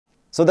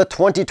So the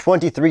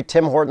 2023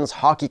 Tim Hortons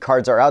hockey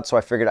cards are out, so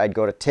I figured I'd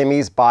go to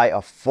Timmy's, buy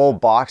a full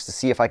box to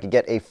see if I could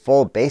get a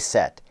full base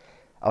set.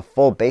 A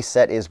full base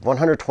set is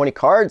 120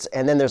 cards,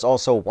 and then there's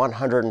also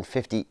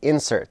 150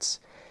 inserts.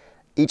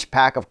 Each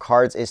pack of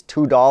cards is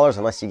 $2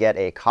 unless you get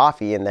a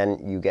coffee, and then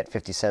you get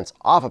 50 cents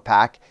off a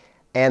pack,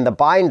 and the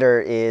binder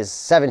is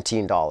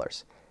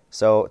 $17.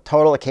 So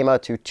total, it came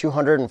out to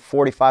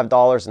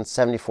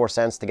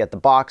 $245.74 to get the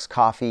box,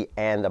 coffee,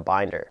 and the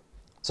binder.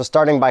 So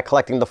starting by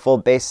collecting the full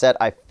base set,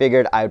 I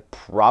figured I'd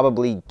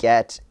probably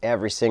get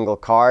every single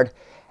card,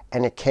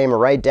 and it came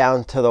right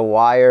down to the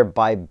wire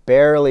by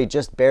barely,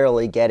 just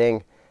barely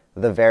getting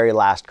the very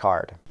last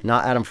card.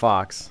 Not Adam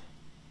Fox.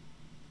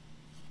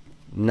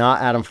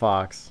 Not Adam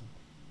Fox.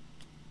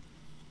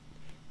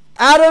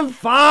 Adam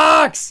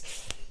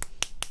Fox!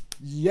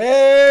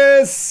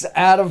 Yes!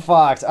 Adam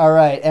Fox. All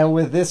right, and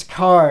with this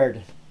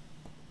card,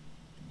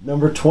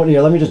 number 20,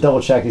 here, let me just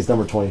double check he's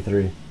number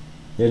 23.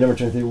 Yeah, number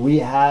 23. We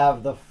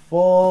have the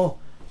full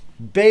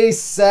base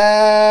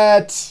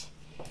set.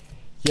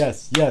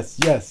 Yes, yes,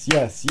 yes,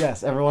 yes,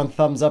 yes. Everyone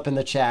thumbs up in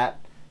the chat.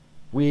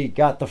 We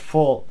got the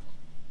full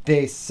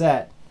base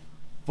set.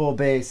 Full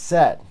base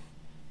set.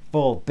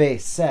 Full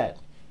base set.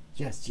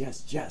 Yes,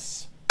 yes,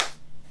 yes.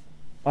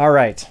 All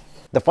right.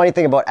 The funny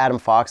thing about Adam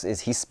Fox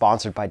is he's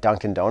sponsored by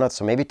Dunkin' Donuts,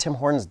 so maybe Tim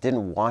Hortons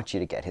didn't want you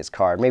to get his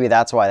card. Maybe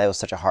that's why that was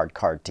such a hard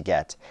card to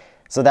get.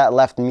 So that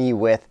left me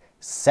with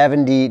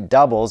 70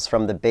 doubles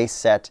from the base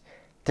set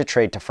to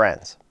trade to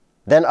friends.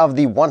 Then of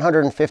the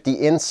 150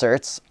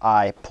 inserts,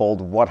 I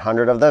pulled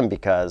 100 of them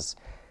because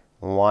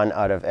 1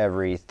 out of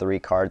every 3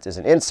 cards is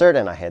an insert,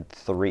 and I had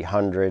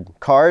 300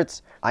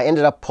 cards. I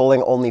ended up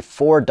pulling only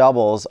 4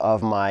 doubles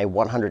of my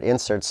 100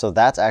 inserts, so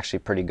that's actually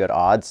pretty good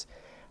odds.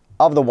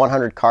 Of the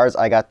 100 cards,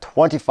 I got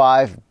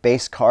 25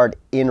 base card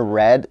in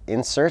red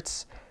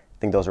inserts. I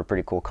think those were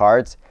pretty cool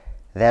cards.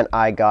 Then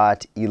I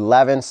got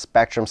 11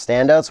 Spectrum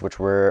standouts, which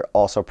were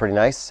also pretty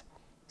nice.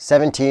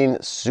 17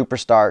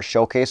 Superstar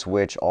Showcase,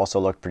 which also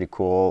looked pretty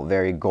cool.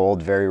 Very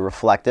gold, very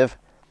reflective.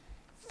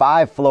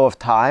 5 Flow of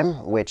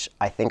Time, which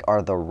I think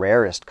are the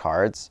rarest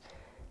cards.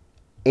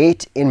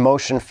 8 In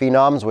Motion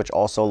Phenoms, which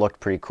also looked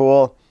pretty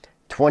cool.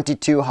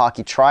 22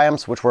 Hockey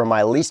Triumphs, which were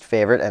my least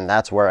favorite, and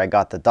that's where I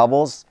got the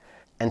doubles.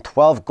 And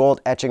 12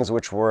 Gold Etchings,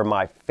 which were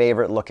my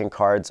favorite looking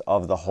cards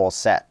of the whole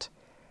set.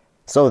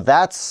 So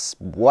that's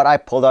what I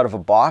pulled out of a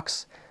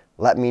box.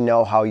 Let me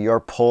know how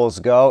your pulls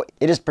go.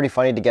 It is pretty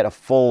funny to get a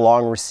full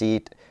long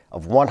receipt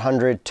of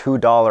 100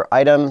 $2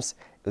 items.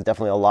 It was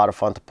definitely a lot of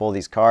fun to pull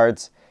these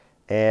cards.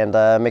 And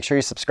make sure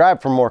you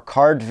subscribe for more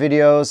card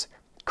videos,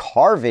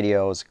 car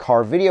video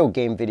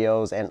game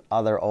videos, and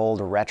other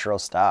old retro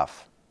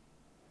stuff.